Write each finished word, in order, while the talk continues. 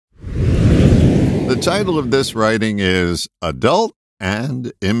The title of this writing is Adult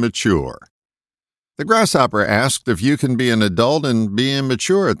and Immature. The grasshopper asked if you can be an adult and be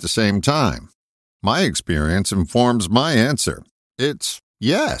immature at the same time. My experience informs my answer. It's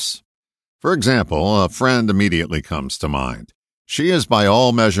yes. For example, a friend immediately comes to mind. She is by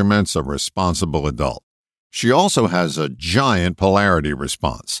all measurements a responsible adult. She also has a giant polarity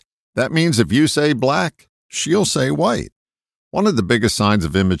response. That means if you say black, she'll say white. One of the biggest signs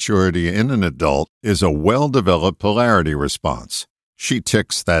of immaturity in an adult is a well-developed polarity response. She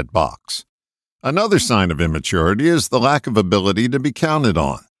ticks that box. Another sign of immaturity is the lack of ability to be counted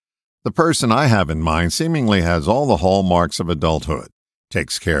on. The person I have in mind seemingly has all the hallmarks of adulthood.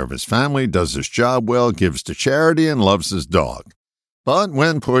 Takes care of his family, does his job well, gives to charity, and loves his dog. But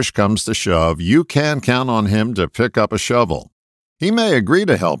when push comes to shove, you can count on him to pick up a shovel. He may agree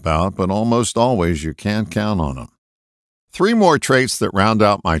to help out, but almost always you can't count on him. 3 more traits that round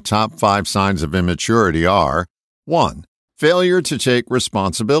out my top 5 signs of immaturity are 1. Failure to take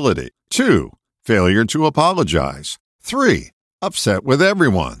responsibility. 2. Failure to apologize. 3. Upset with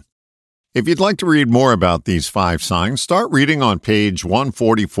everyone. If you'd like to read more about these 5 signs, start reading on page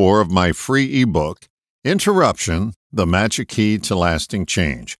 144 of my free ebook, Interruption, The Magic Key to Lasting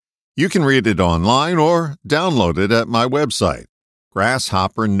Change. You can read it online or download it at my website,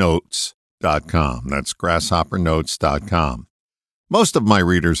 grasshoppernotes.com. That's grasshoppernotes.com. Most of my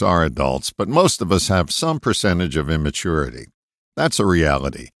readers are adults, but most of us have some percentage of immaturity. That's a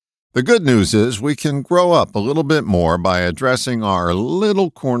reality. The good news is we can grow up a little bit more by addressing our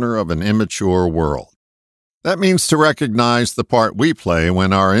little corner of an immature world. That means to recognize the part we play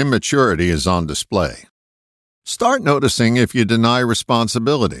when our immaturity is on display. Start noticing if you deny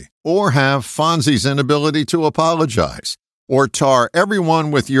responsibility, or have Fonzie's inability to apologize, or tar everyone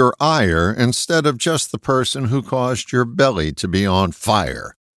with your ire instead of just the person who caused your belly to be on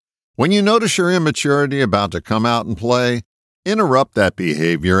fire. When you notice your immaturity about to come out and play, interrupt that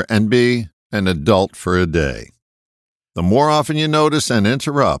behavior and be an adult for a day. The more often you notice and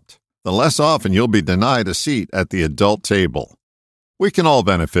interrupt, the less often you'll be denied a seat at the adult table. We can all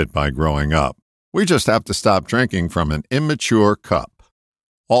benefit by growing up. We just have to stop drinking from an immature cup.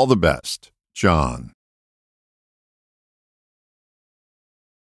 All the best, John.